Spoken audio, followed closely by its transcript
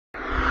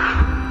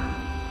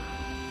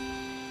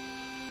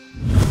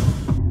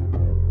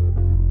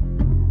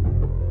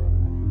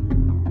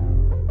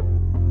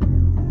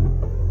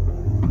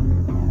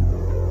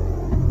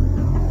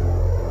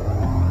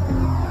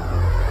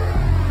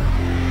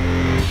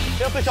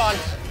sailfish on.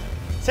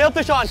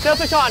 Sailfish on,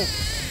 sailfish on.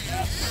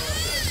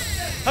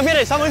 Come get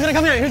it, someone's gonna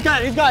come here. Who's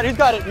got it, who's got it, who's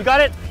got it? You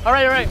got it? All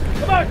right, all right.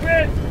 Come on,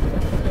 Grant.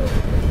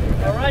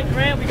 All right,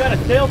 Grant, we got a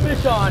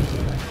sailfish on.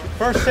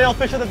 First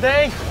sailfish of the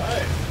day. All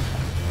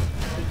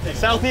right.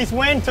 Southeast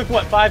wind, took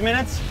what, 5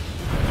 minutes?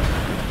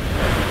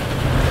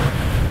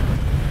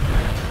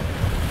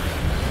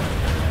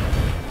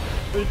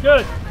 Pretty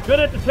good. Good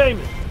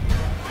entertainment.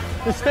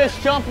 This fish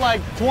jumped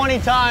like 20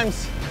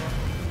 times.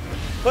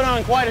 Put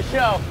on quite a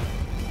show.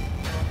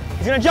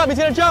 He's gonna jump, he's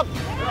gonna jump.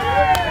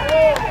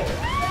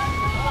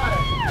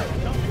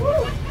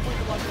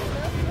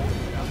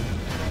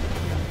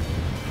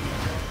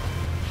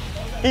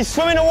 He's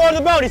swimming toward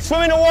the boat, he's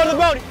swimming toward the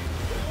boat.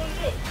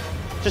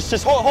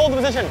 Just hold the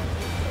position.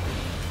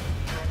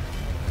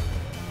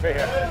 Right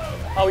here.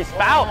 Oh,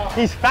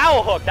 he's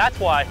foul hooked, that's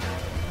why.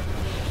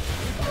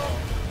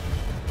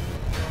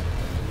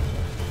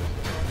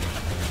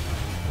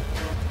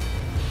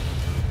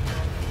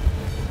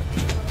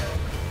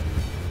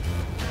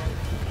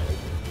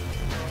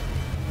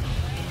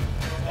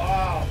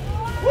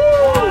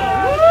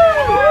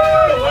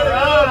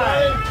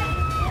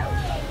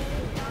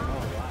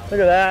 Look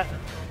at that.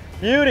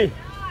 Beauty.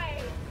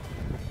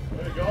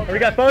 We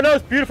got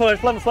photos? Beautiful.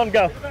 Let's let him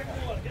go.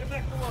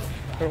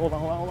 Hold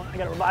on. I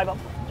gotta revive him.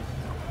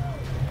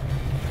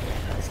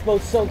 This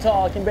boat's so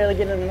tall, I can barely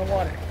get him in the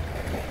water.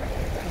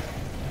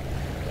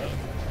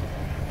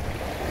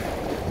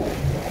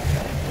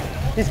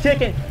 He's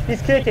kicking.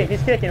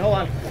 Hold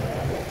on.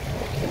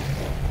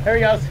 There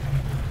he goes.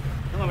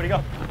 Come on, where'd he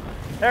go?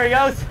 There he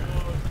goes.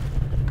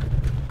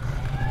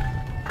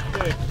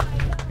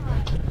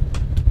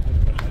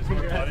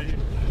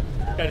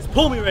 Just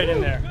pull me right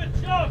in there.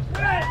 Good job,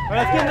 Grant. All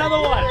right, let's get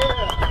another one.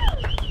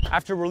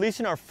 After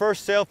releasing our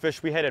first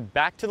sailfish, we headed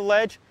back to the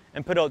ledge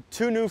and put out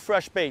 2 new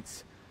fresh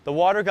baits. The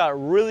water got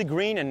really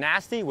green and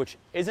nasty, which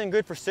isn't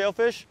good for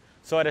sailfish,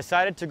 so I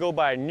decided to go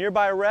by a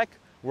nearby wreck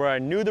where I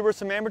knew there were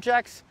some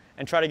amberjacks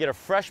and try to get a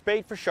fresh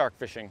bait for shark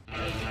fishing.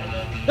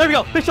 There we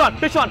go, fish on,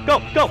 go,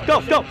 go, go,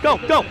 go, go, go,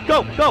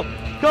 go, go,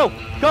 go,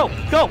 go,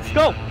 go,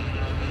 go.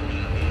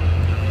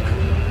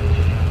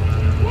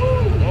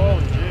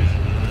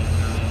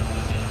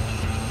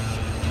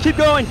 Keep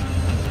going.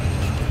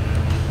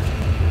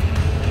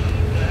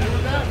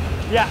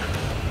 Yeah.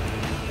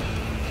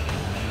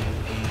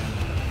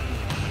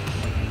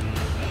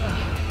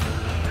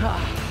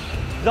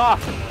 It's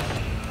off.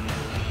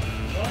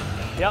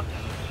 Yep.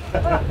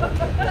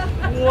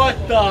 What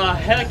the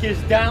heck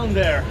is down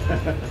there?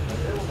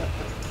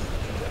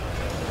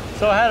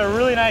 So I had a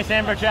really nice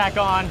amberjack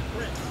on.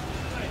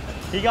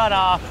 He got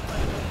off,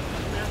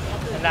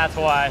 and that's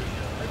why.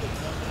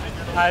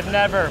 I've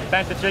never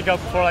bent the jig out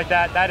before like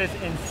that. That is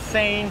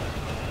insane.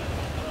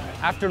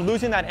 After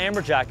losing that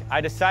amberjack,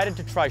 I decided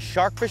to try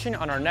shark fishing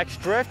on our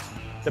next drift.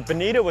 The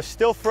bonita was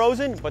still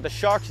frozen, but the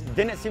sharks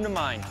didn't seem to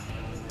mind.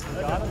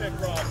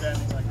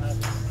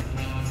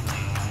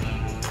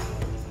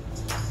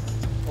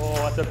 Oh,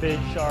 that's a big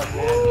shark,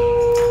 man.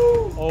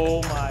 Woo!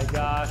 Oh my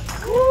gosh.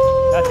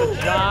 Woo! That's a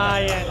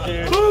giant,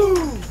 dude. Woo!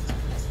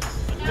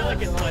 I feel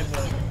like it's my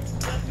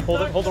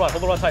boat. Hold the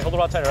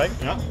rod tight, right?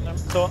 Yeah.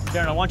 So,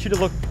 Darren, I want you to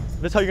look.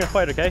 This is how you're gonna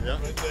fight, okay? Yeah.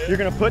 You're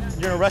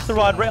gonna rest the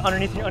rod right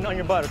underneath on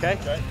your butt, okay?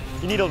 Okay.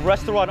 You need to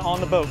rest the rod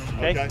on the boat,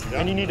 okay? Okay. Yeah.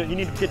 And you need to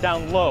get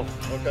down low.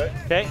 Okay.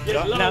 Okay.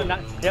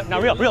 Yeah.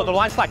 Now reel. The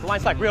line's slack.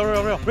 Reel.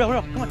 Come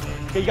on.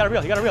 Okay, you gotta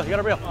reel.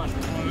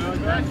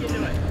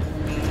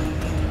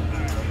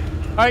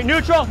 All right,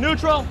 neutral.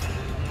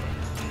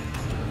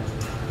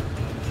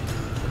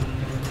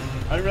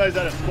 I didn't realize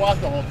I had to squat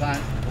the whole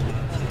time.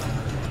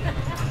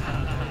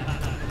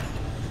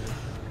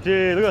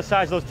 Dude, look at the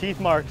size of those teeth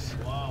marks.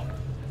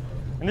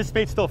 And this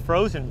bait's still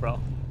frozen, bro.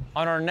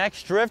 On our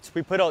next drift,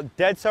 we put out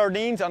dead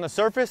sardines on the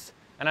surface,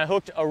 and I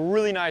hooked a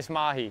really nice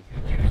mahi.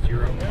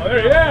 Oh,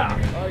 yeah!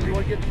 You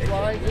want to get the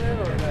flies in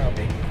or no?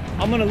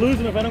 I'm gonna lose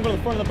him if I don't go to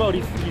the front of the boat.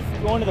 He's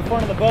going to the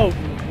front of the boat.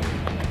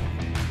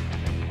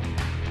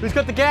 Who's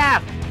got the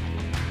gaff?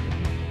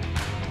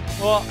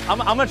 Well, I'm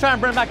gonna try and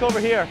bring him back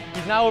over here.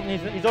 He's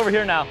over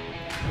here now.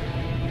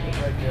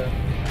 Right there.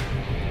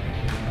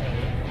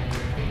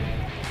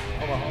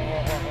 Hold on.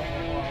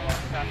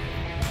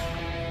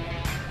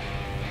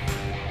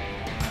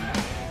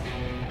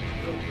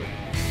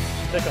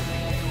 Stick him.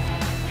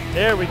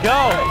 There we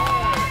go.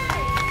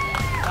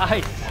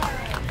 Nice.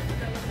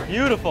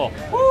 Beautiful.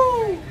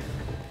 Woo!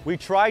 We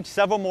tried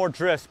several more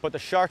drifts, but the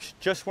sharks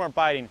just weren't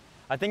biting.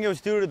 I think it was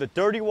due to the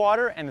dirty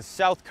water and the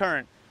south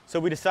current. So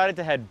we decided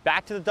to head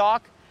back to the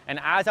dock, and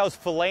as I was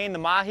filleting the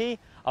mahi,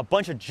 a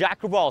bunch of jack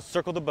crevalles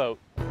circled the boat.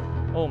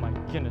 Oh my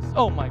goodness.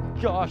 Oh my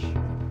gosh.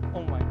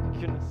 Oh my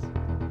goodness.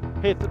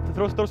 Hey,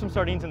 throw some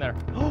sardines in there.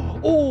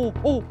 Oh.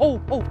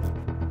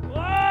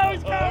 Whoa,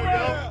 he's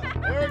coming!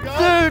 There we go.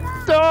 Dude,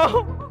 so.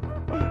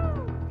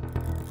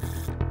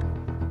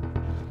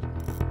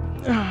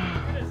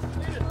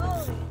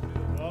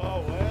 No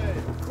way.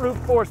 Brute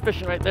force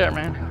fishing right there,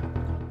 man.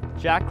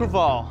 Jack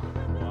crevalle.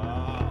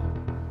 Wow.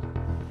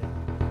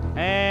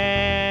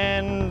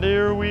 And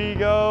here we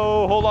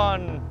go. Hold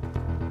on.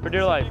 For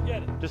dear life.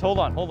 Just hold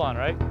on,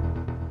 right?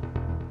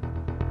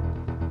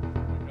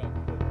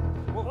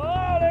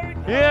 Oh, there we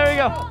go. Yeah, there you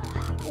go.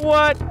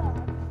 What?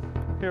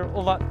 Here,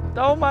 hold on.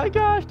 Oh my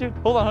gosh, dude.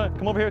 Hold on.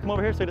 Come over here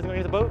so he doesn't go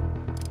into the boat.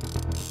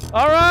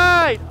 All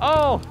right.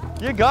 Oh,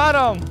 you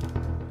got him.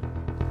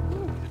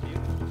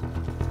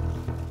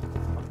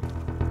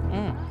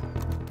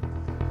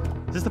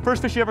 Is this the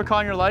first fish you ever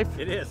caught in your life?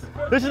 It is.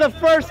 This is the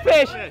first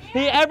fish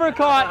he ever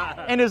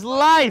caught in his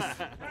life.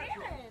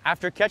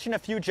 After catching a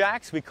few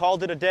jacks, we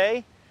called it a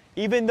day.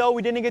 Even though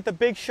we didn't get the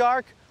big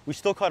shark, we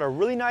still caught a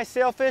really nice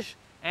sailfish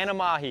and a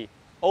mahi.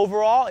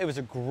 Overall, it was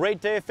a great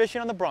day of fishing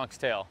on the Bronx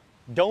Tale.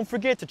 Don't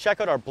forget to check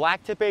out our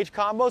BlacktipH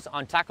combos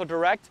on Tackle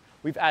Direct.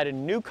 We've added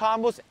new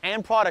combos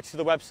and products to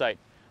the website.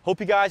 Hope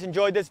you guys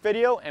enjoyed this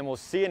video, and we'll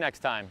see you next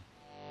time.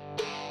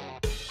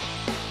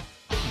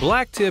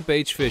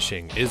 BlacktipH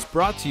Fishing is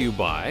brought to you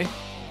by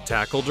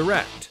Tackle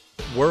Direct,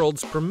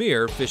 world's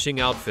premier fishing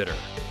outfitter,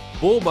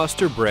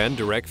 Bullbuster brand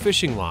direct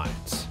fishing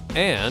lines,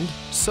 and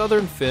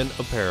Southern Fin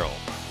Apparel.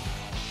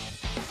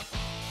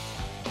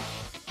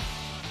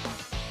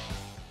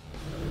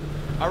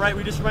 All right,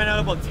 we just ran out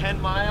about 10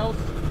 miles,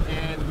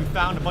 and we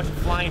found a bunch of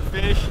flying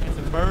fish and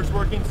some birds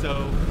working,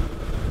 so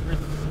we're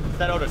gonna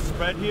set out a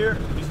spread here,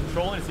 do some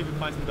trolling, and see if we can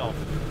find some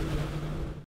dolphins.